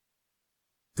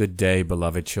Good day,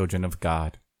 beloved children of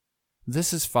God.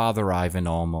 This is Father Ivan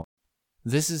Olmo.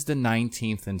 This is the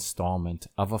 19th installment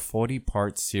of a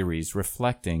 40-part series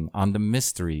reflecting on the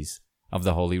mysteries of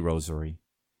the Holy Rosary.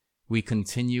 We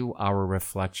continue our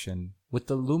reflection with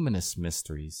the luminous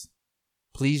mysteries.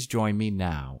 Please join me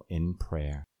now in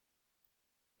prayer.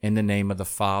 In the name of the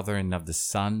Father, and of the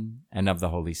Son, and of the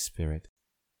Holy Spirit.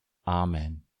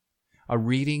 Amen. A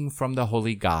reading from the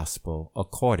Holy Gospel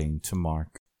according to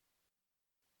Mark.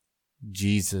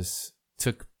 Jesus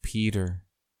took Peter,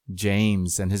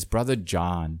 James, and his brother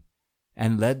John,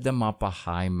 and led them up a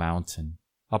high mountain,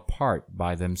 apart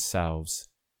by themselves.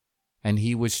 And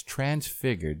he was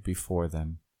transfigured before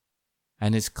them,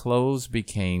 and his clothes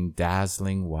became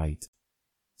dazzling white,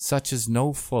 such as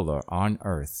no fuller on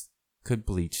earth could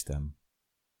bleach them.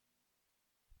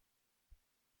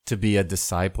 To be a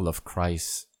disciple of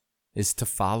Christ is to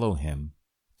follow him,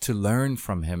 to learn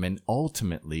from him, and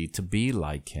ultimately to be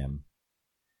like him.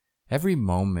 Every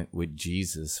moment with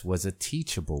Jesus was a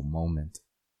teachable moment.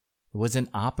 It was an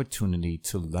opportunity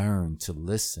to learn, to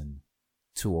listen,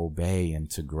 to obey,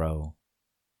 and to grow.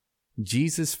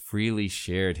 Jesus freely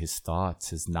shared his thoughts,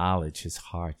 his knowledge, his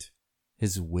heart,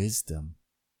 his wisdom.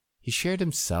 He shared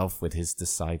himself with his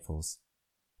disciples,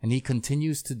 and he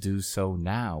continues to do so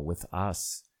now with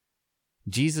us.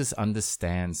 Jesus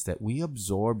understands that we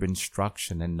absorb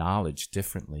instruction and knowledge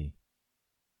differently,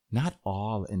 not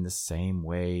all in the same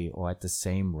way or at the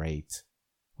same rate,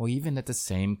 or even at the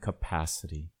same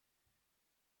capacity.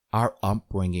 Our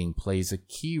upbringing plays a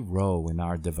key role in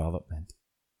our development.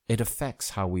 It affects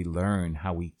how we learn,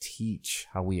 how we teach,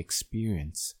 how we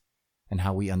experience, and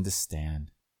how we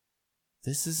understand.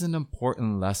 This is an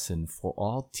important lesson for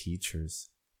all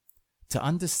teachers, to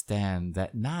understand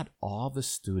that not all the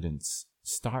students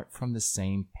start from the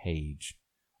same page,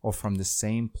 or from the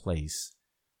same place,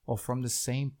 or from the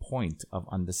same point of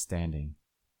understanding.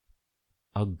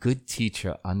 A good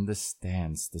teacher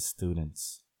understands the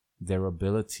students, their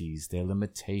abilities, their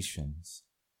limitations,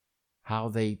 how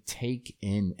they take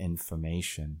in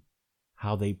information,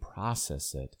 how they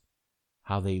process it,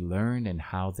 how they learn, and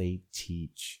how they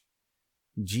teach.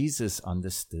 Jesus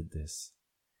understood this.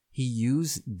 He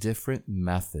used different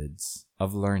methods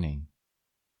of learning.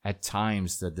 At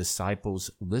times, the disciples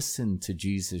listened to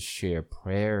Jesus share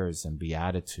prayers and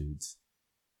beatitudes.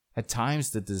 At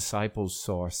times, the disciples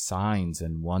saw signs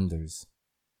and wonders.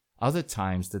 Other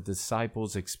times, the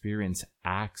disciples experienced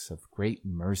acts of great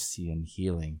mercy and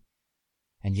healing.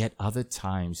 And yet other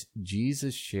times,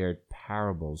 Jesus shared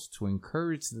parables to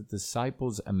encourage the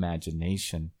disciples'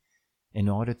 imagination in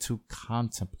order to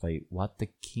contemplate what the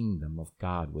kingdom of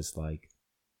God was like.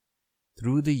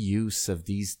 Through the use of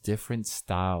these different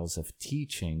styles of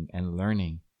teaching and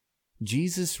learning,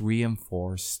 Jesus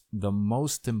reinforced the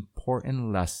most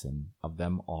important lesson of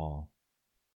them all,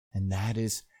 and that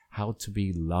is how to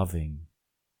be loving,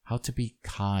 how to be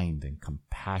kind and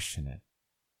compassionate,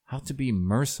 how to be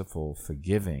merciful,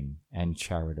 forgiving, and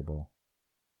charitable,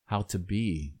 how to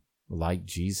be like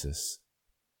Jesus.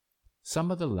 Some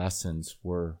of the lessons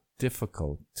were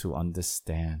difficult to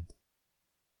understand,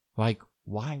 like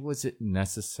why was it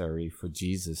necessary for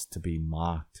Jesus to be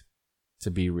mocked, to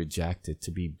be rejected,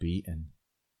 to be beaten,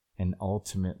 and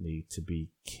ultimately to be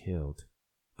killed,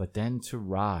 but then to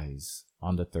rise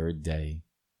on the third day?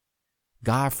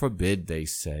 God forbid, they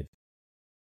said.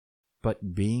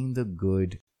 But being the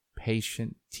good,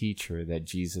 patient teacher that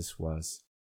Jesus was,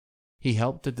 he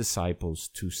helped the disciples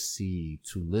to see,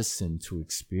 to listen, to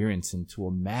experience, and to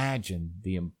imagine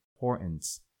the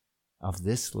importance of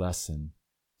this lesson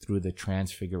through the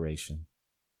Transfiguration.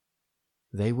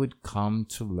 They would come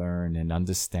to learn and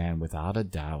understand without a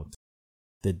doubt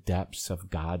the depths of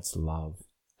God's love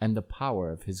and the power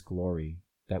of his glory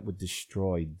that would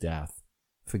destroy death,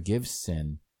 forgive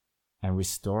sin, and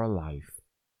restore life,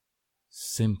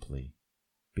 simply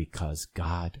because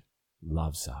God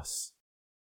loves us.